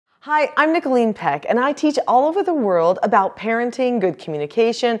Hi, I'm Nicholeen Peck, and I teach all over the world about parenting, good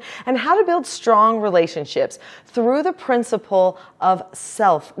communication, and how to build strong relationships through the principle of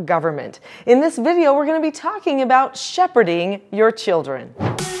self-government. In this video, we're going to be talking about shepherding your children.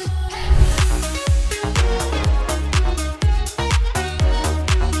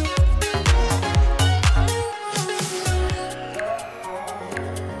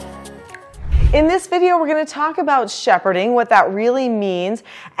 In this video, we're going to talk about shepherding, what that really means,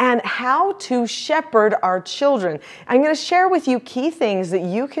 and how to shepherd our children. I'm going to share with you key things that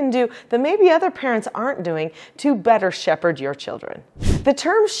you can do that maybe other parents aren't doing to better shepherd your children. The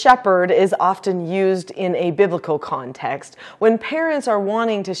term shepherd is often used in a biblical context. When parents are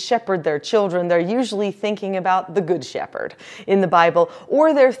wanting to shepherd their children, they're usually thinking about the Good Shepherd in the Bible,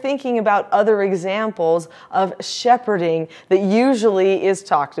 or they're thinking about other examples of shepherding that usually is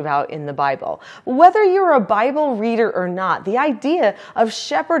talked about in the Bible. Whether you're a Bible reader or not, the idea of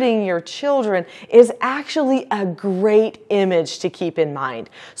shepherding your children is actually a great image to keep in mind.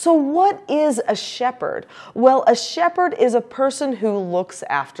 So what is a shepherd? Well, a shepherd is a person who looks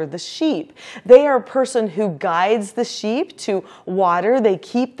after the sheep. They are a person who guides the sheep to water. They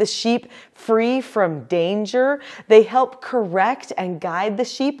keep the sheep free from danger. They help correct and guide the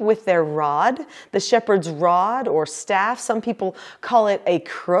sheep with their rod, the shepherd's rod or staff. Some people call it a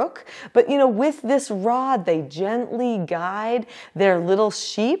crook. But with this rod, they gently guide their little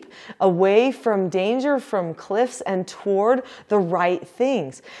sheep away from danger, from cliffs, and toward the right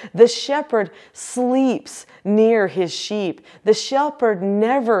things. The shepherd sleeps near his sheep. The shepherd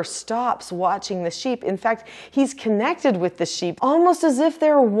never stops watching the sheep. In fact, he's connected with the sheep almost as if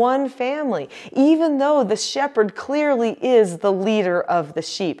they're one family, even though the shepherd clearly is the leader of the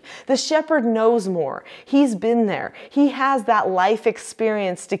sheep. The shepherd knows more. He's been there. He has that life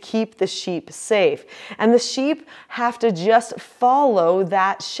experience to keep the sheep safe. And the sheep have to just follow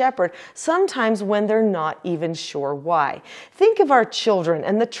that shepherd, sometimes when they're not even sure why. Think of our children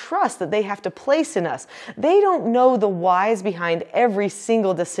and the trust that they have to place in us. They don't know the whys behind every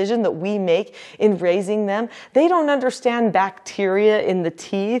single decision that we make in raising them. They don't understand bacteria in the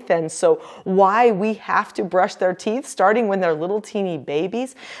teeth, and so why we have to brush their teeth starting when they're little teeny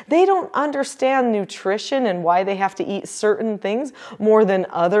babies. They don't understand nutrition and why they have to eat certain things more than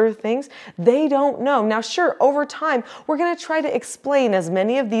other things. They don't know. Now, sure, over time, we're going to try to explain as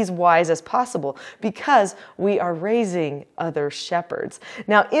many of these whys as possible because we are raising other shepherds.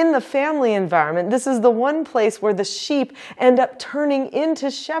 Now, in the family environment, this is the one place where the sheep end up turning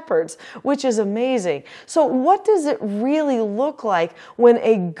into shepherds, which is amazing. So what does it really look like when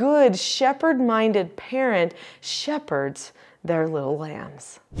a good shepherd-minded parent shepherds their little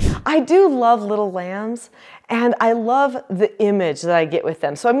lambs? I do love little lambs, and I love the image that I get with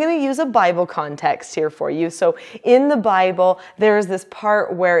them. So I'm going to use a Bible context here for you. So in the Bible, there's this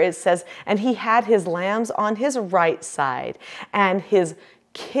part where it says, and he had his lambs on his right side and his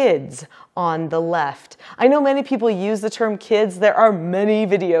kids on the left. I know many people use the term kids. There are many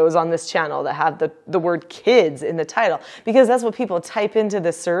videos on this channel that have the word kids in the title because that's what people type into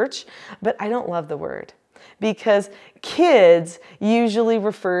the search, but I don't love the word. Because kids usually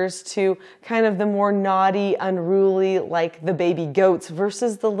refers to kind of the more naughty, unruly, like the baby goats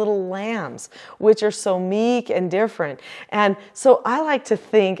versus the little lambs, which are so meek and different. And so I like to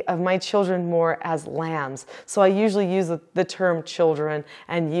think of my children more as lambs. So I usually use the term children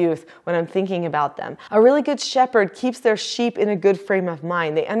and youth when I'm thinking about them. A really good shepherd keeps their sheep in a good frame of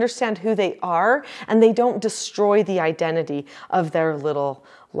mind. They understand who they are and they don't destroy the identity of their little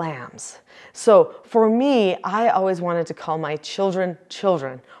lambs. So for me, I always wanted to call my children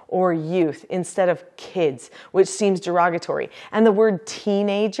children or youth instead of kids, which seems derogatory. And the word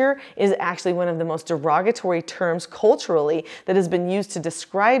teenager is actually one of the most derogatory terms culturally that has been used to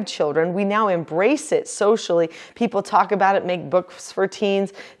describe children. We now embrace it socially. People talk about it, make books for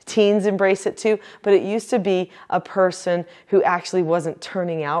teens. Teens embrace it too, but it used to be a person who actually wasn't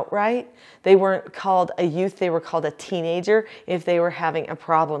turning out right. They weren't called a youth, they were called a teenager if they were having a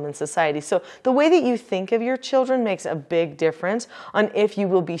problem in society. So the way that you think of your children makes a big difference on if you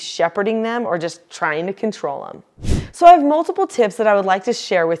will be shepherding them or just trying to control them. So I have multiple tips that I would like to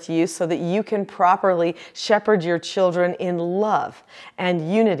share with you so that you can properly shepherd your children in love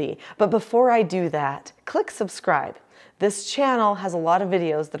and unity. But before I do that, click subscribe. This channel has a lot of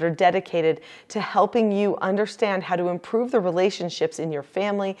videos that are dedicated to helping you understand how to improve the relationships in your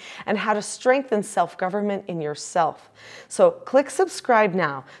family and how to strengthen self-government in yourself. So click subscribe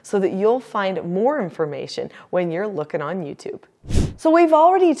now so that you'll find more information when you're looking on YouTube. So we've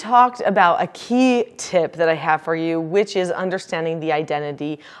already talked about a key tip that I have for you, which is understanding the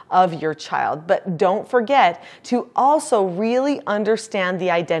identity of your child. But don't forget to also really understand the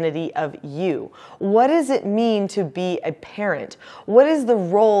identity of you. What does it mean to be a parent? What is the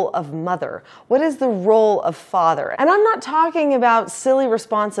role of mother? What is the role of father? And I'm not talking about silly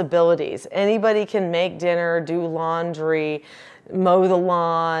responsibilities. Anybody can make dinner, do laundry, mow the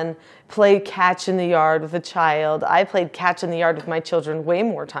lawn, play catch in the yard with a child. I played catch in the yard with my children way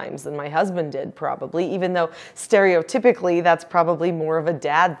more times than my husband did, probably, even though stereotypically that's probably more of a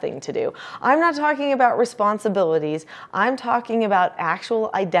dad thing to do. I'm not talking about responsibilities. I'm talking about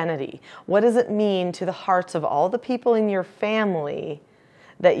actual identity. What does it mean to the hearts of all the people in your family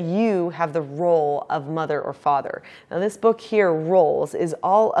that you have the role of mother or father? Now this book here, Roles, is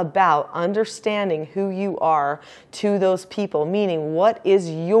all about understanding who you are to those people, meaning what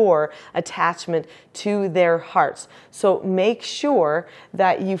is your attachment to their hearts. So make sure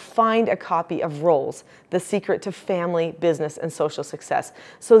that you find a copy of Roles, The Secret to Family, Business, and Social Success,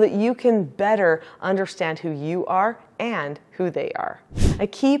 so that you can better understand who you are and who they are. A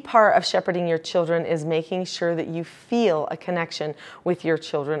key part of shepherding your children is making sure that you feel a connection with your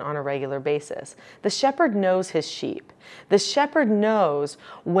children on a regular basis. The shepherd knows his sheep. The shepherd knows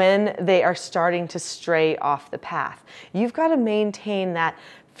when they are starting to stray off the path. You've got to maintain that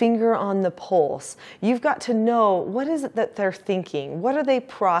finger on the pulse. You've got to know what is it that they're thinking? What are they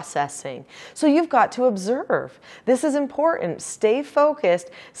processing? So you've got to observe. This is important. Stay focused,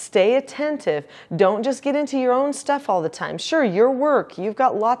 stay attentive. Don't just get into your own stuff all the time. Sure, your work, you've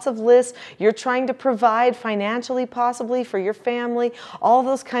got lots of lists. You're trying to provide financially, possibly, for your family, all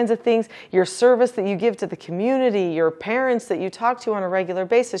those kinds of things. Your service that you give to the community, your parents that you talk to on a regular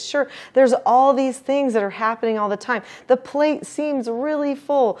basis. Sure, there's all these things that are happening all the time. The plate seems really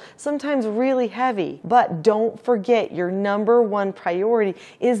full, sometimes really heavy, but don't forget your number one priority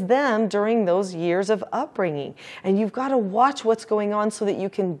is them during those years of upbringing. And you've got to watch what's going on so that you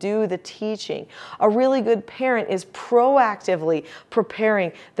can do the teaching. A really good parent is proactively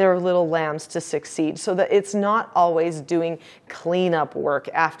preparing their little lambs to succeed so that it's not always doing cleanup work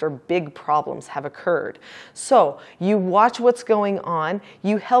after big problems have occurred. So you watch what's going on,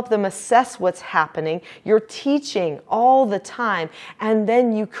 you help them assess what's happening, you're teaching all the time, and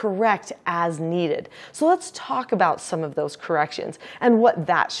then you correct as needed. So let's talk about some of those corrections and what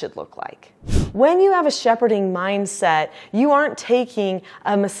that should look like. When you have a shepherding mindset, you aren't taking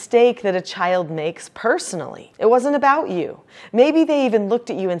a mistake that a child makes personally. It wasn't about you. Maybe they even looked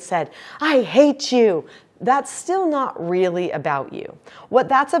at you and said, "I hate you." That's still not really about you. What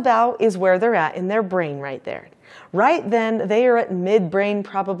that's about is where they're at in their brain right there. Right then, they are at midbrain,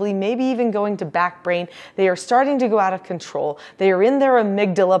 probably, maybe even going to back brain. They are starting to go out of control. They are in their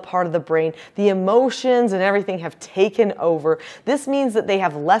amygdala part of the brain. The emotions and everything have taken over. This means that they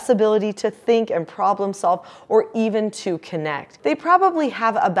have less ability to think and problem solve or even to connect. They probably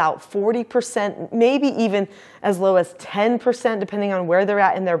have about 40%, maybe even as low as 10%, depending on where they're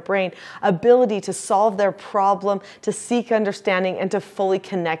at in their brain, ability to solve their problem, to seek understanding, and to fully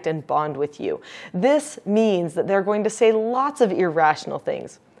connect and bond with you. This means that they're going to say lots of irrational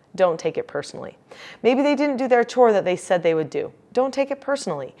things. Don't take it personally. Maybe they didn't do their chore that they said they would do. Don't take it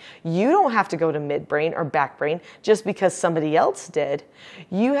personally. You don't have to go to midbrain or backbrain just because somebody else did.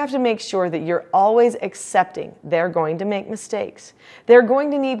 You have to make sure that you're always accepting they're going to make mistakes. They're going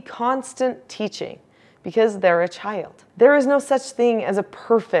to need constant teaching because they're a child. There is no such thing as a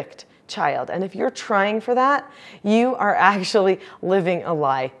perfect child. And if you're trying for that, you are actually living a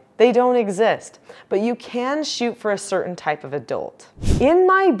lie. They don't exist, but you can shoot for a certain type of adult. In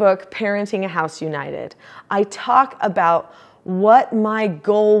my book, Parenting a House United, I talk about what my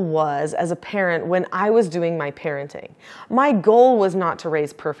goal was as a parent when I was doing my parenting. My goal was not to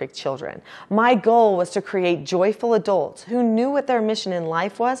raise perfect children. My goal was to create joyful adults who knew what their mission in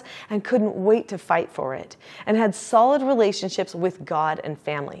life was and couldn't wait to fight for it, and had solid relationships with God and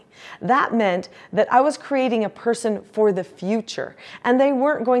family. That meant that I was creating a person for the future, and they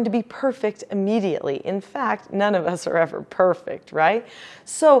weren't going to be perfect immediately. In fact, none of us are ever perfect, right?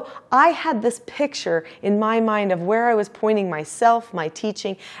 So I had this picture in my mind of where I was pointing myself, my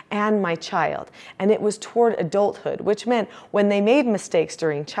teaching, and my child. And it was toward adulthood, which meant when they made mistakes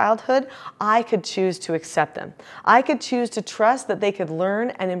during childhood, I could choose to accept them. I could choose to trust that they could learn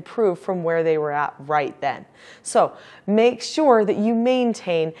and improve from where they were at right then. So make sure that you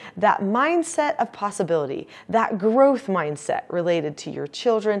maintain that mindset of possibility, that growth mindset related to your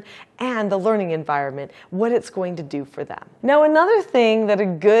children and the learning environment, what it's going to do for them. Now, another thing that a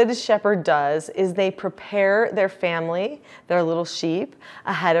good shepherd does is they prepare their family, their little sheep,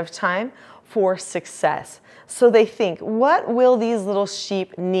 ahead of time for success. So they think, what will these little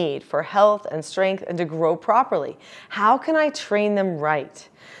sheep need for health and strength and to grow properly? How can I train them right?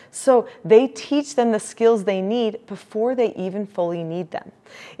 So they teach them the skills they need before they even fully need them.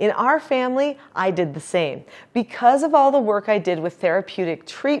 In our family, I did the same. Because of all the work I did with therapeutic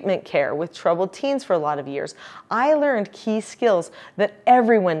treatment care with troubled teens for a lot of years, I learned key skills that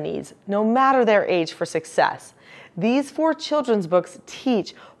everyone needs, no matter their age, for success. These 4 children's books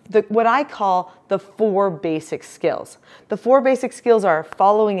teach what I call the 4 basic skills. The 4 basic skills are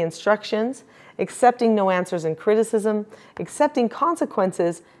following instructions, accepting no answers and criticism, accepting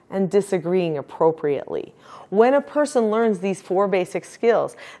consequences, and disagreeing appropriately. When a person learns these 4 basic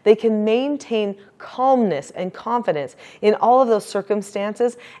skills, they can maintain calmness and confidence in all of those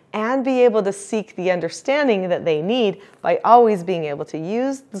circumstances and be able to seek the understanding that they need by always being able to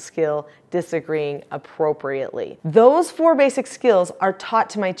use the skill disagreeing appropriately. Those 4 basic skills are taught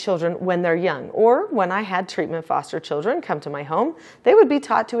to my children when they're young, or when I had treatment foster children come to my home, they would be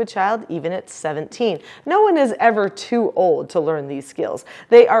taught to a child even at 17. No one is ever too old to learn these skills.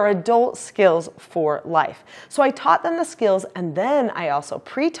 They are adult skills for life. So I taught them the skills, and then I also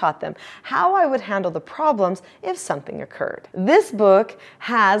pre-taught them how I would handle the problems if something occurred. This book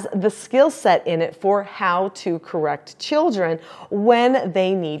has the skill set in it for how to correct children when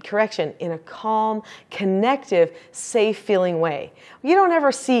they need correction in a calm, connective, safe-feeling way. You don't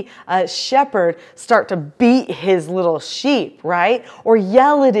ever see a shepherd start to beat his little sheep, right? Or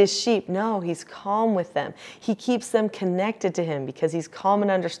yell at his sheep. No, he's calm with them. He keeps them connected to him because he's calm and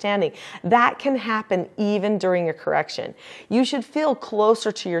understanding. That can happen even during a correction. You should feel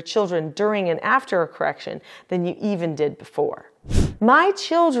closer to your children during and after a correction than you even did before. My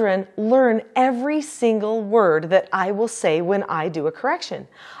children learn every single word that I will say when I do a correction.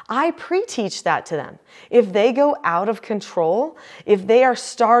 I pre-teach that to them. If they go out of control, if they are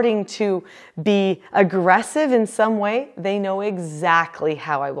starting to be aggressive in some way, they know exactly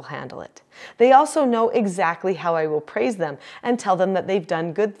how I will handle it. They also know exactly how I will praise them and tell them that they've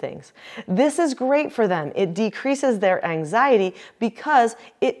done good things. This is great for them. It decreases their anxiety because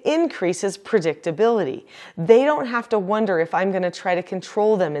it increases predictability. They don't have to wonder if I'm going to try to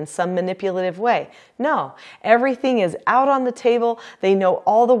control them in some manipulative way. No, everything is out on the table. They know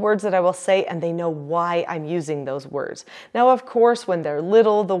all the words that I will say, and they know why I'm using those words. Now, of course, when they're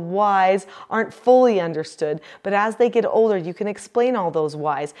little, the whys aren't fully understood, but as they get older, you can explain all those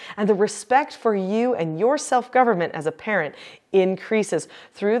whys, and the respect for you and your self-government as a parent increases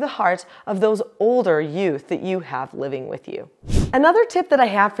through the hearts of those older youth that you have living with you. Another tip that I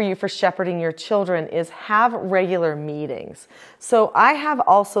have for you for shepherding your children is have regular meetings. So I have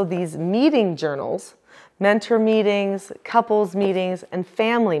also these meeting journals, mentor meetings, couples meetings, and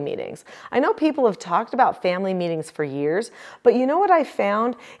family meetings. I know people have talked about family meetings for years, but you know what I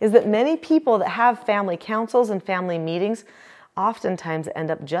found is that many people that have family councils and family meetings oftentimes end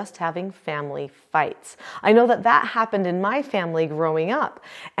up just having family fights. I know that that happened in my family growing up,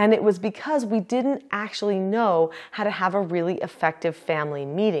 and it was because we didn't actually know how to have a really effective family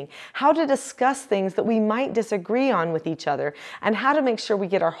meeting, how to discuss things that we might disagree on with each other, and how to make sure we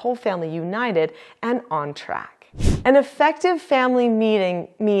get our whole family united and on track. An effective family meeting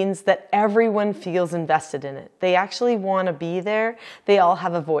means that everyone feels invested in it. They actually want to be there. They all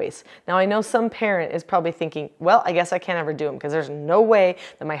have a voice. Now, I know some parent is probably thinking, well, I guess I can't ever do them because there's no way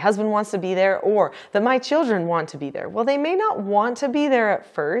that my husband wants to be there or that my children want to be there. Well, they may not want to be there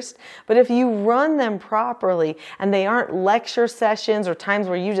at first, but if you run them properly and they aren't lecture sessions or times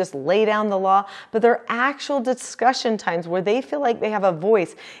where you just lay down the law, but they're actual discussion times where they feel like they have a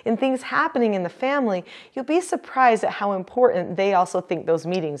voice in things happening in the family, you'll be surprised at how important they also think those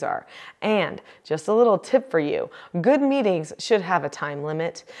meetings are. And just a little tip for you, good meetings should have a time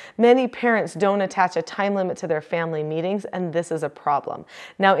limit. Many parents don't attach a time limit to their family meetings, and this is a problem.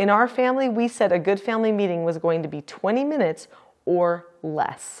 Now, in our family, we said a good family meeting was going to be 20 minutes or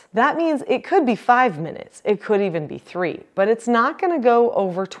less. That means it could be 5 minutes, it could even be 3, but it's not going to go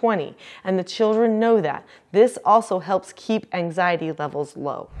over 20, and the children know that. This also helps keep anxiety levels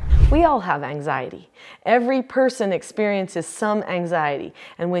low. We all have anxiety. Every person experiences some anxiety,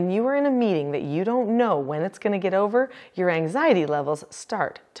 and when you are in a meeting that you don't know when it's going to get over, your anxiety levels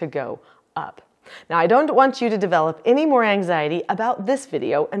start to go up. Now, I don't want you to develop any more anxiety about this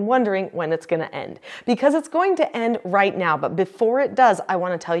video and wondering when it's going to end, because it's going to end right now. But before it does, I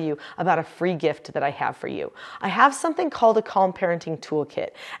want to tell you about a free gift that I have for you. I have something called a Calm Parenting Toolkit,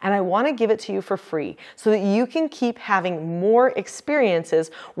 and I want to give it to you for free so that you can keep having more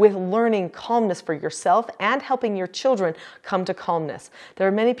experiences with learning calmness for yourself and helping your children come to calmness. There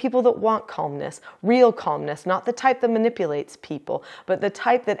are many people that want calmness, real calmness, not the type that manipulates people, but the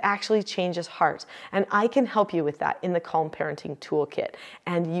type that actually changes hearts. And I can help you with that in the Calm Parenting Toolkit,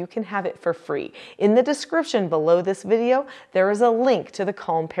 and you can have it for free. In the description below this video, there is a link to the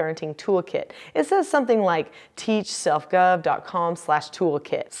Calm Parenting Toolkit. It says something like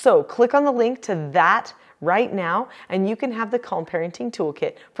teachselfgov.com/toolkit. So click on the link to that right now, and you can have the Calm Parenting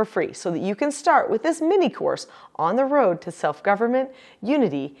Toolkit for free so that you can start with this mini course on the road to self-government,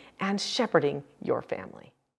 unity, and shepherding your family.